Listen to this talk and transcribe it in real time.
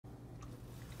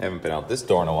Haven't been out this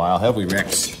door in a while, have we,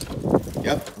 Rex?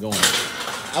 Yep, going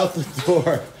out the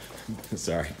door.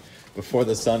 Sorry, before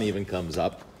the sun even comes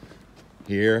up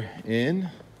here in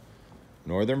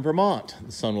northern Vermont.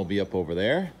 The sun will be up over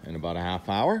there in about a half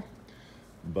hour,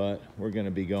 but we're going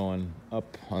to be going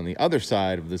up on the other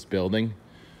side of this building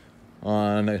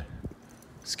on a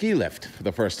ski lift for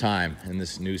the first time in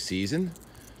this new season.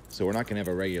 So we're not going to have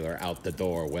a regular out the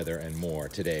door weather and more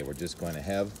today. We're just going to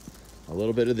have a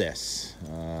little bit of this.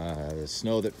 The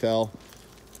snow that fell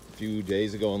a few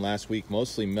days ago and last week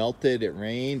mostly melted. It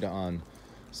rained on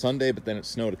Sunday, but then it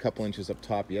snowed a couple inches up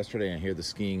top yesterday, and I hear the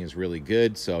skiing is really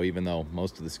good. So even though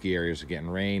most of the ski areas are getting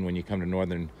rain, when you come to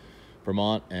northern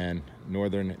Vermont and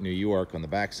northern New York on the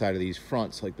backside of these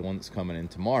fronts, like the one that's coming in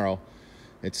tomorrow,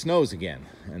 it snows again,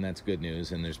 and that's good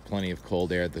news. And there's plenty of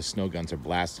cold air. The snow guns are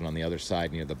blasting on the other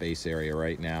side near the base area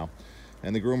right now.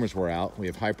 And the groomers were out. We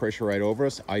have high pressure right over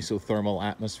us, isothermal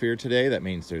atmosphere today. That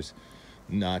means there's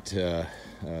not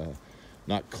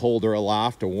colder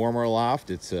aloft or warmer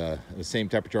aloft. It's the same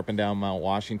temperature up and down Mount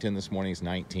Washington. This morning is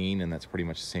 19, and that's pretty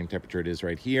much the same temperature it is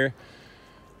right here.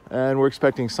 And we're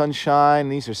expecting sunshine.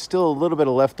 These are still a little bit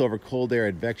of leftover cold air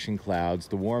advection clouds.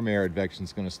 The warm air advection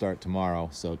is going to start tomorrow.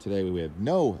 So today we have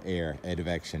no air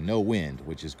advection, no wind,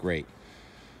 which is great.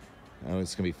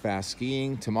 It's going to be fast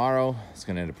skiing tomorrow. It's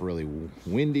going to end up really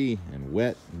windy and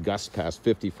wet, gusts past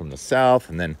 50 from the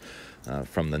south, and then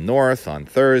from the north on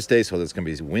Thursday. So there's going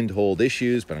to be wind hold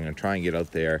issues, but I'm going to try and get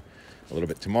out there a little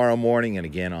bit tomorrow morning and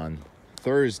again on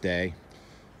Thursday.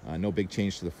 No big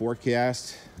change to the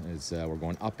forecast. We're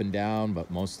going up and down, but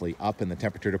mostly up in the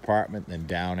temperature department, then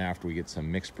down after we get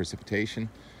some mixed precipitation.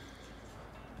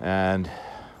 And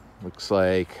looks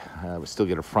like we still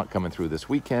get a front coming through this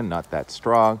weekend, not that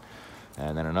strong.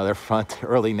 And then another front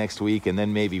early next week, and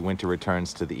then maybe winter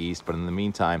returns to the east. But in the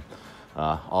meantime,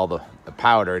 all the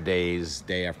powder days,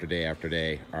 day after day after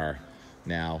day, are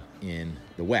now in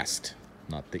the west,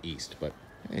 not the east. But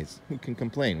hey, who can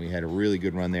complain? We had a really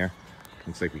good run there.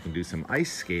 Looks like we can do some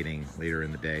ice skating later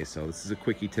in the day. So this is a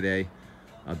quickie today.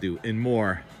 I'll do in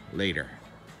more later.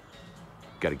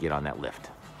 Got to get on that lift.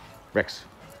 Rex,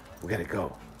 we got to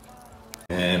go.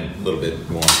 And a little bit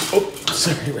more. Oh,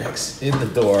 sorry, Rex. In the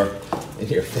door. In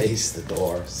your face, the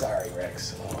door. Sorry,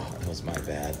 Rex. Oh, that was my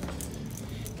bad.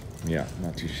 Yeah,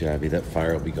 not too shabby. That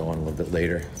fire will be going a little bit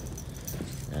later.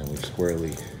 And we've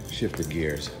squarely shifted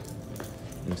gears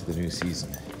into the new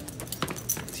season.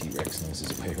 T-Rex knows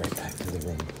his way right back to the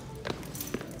room.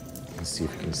 Let's see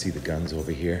if you can see the guns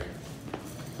over here.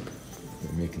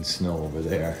 They're making snow over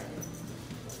there.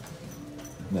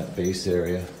 In that base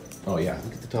area. Oh yeah,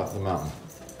 look at the top of the mountain.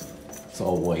 It's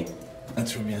all white.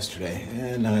 That's from yesterday.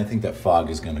 And I think that fog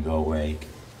is gonna go away. You can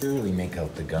barely make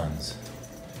out the guns.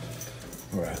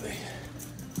 Where are they?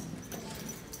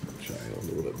 Try a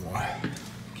little bit more.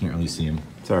 Can't really see them.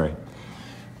 Sorry.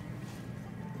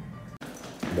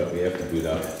 But we have to boot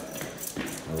up.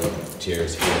 I love the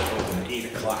chairs here open at 8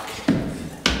 o'clock.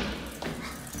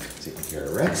 Taking care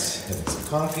of Rex, having some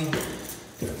coffee.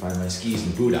 Gonna find my skis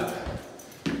and boot up.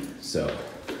 So,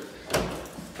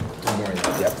 more in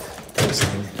depth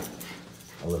posting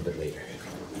a little bit later.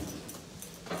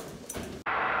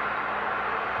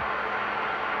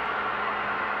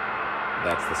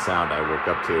 That's the sound I woke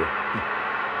up to.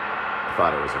 I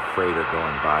thought it was a freighter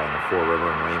going by in the Fall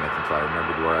River in Weymouth until I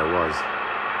remembered where I was.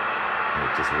 And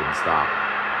it just wouldn't stop.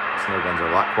 Snow guns are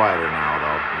a lot quieter now,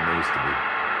 though, than they used to be.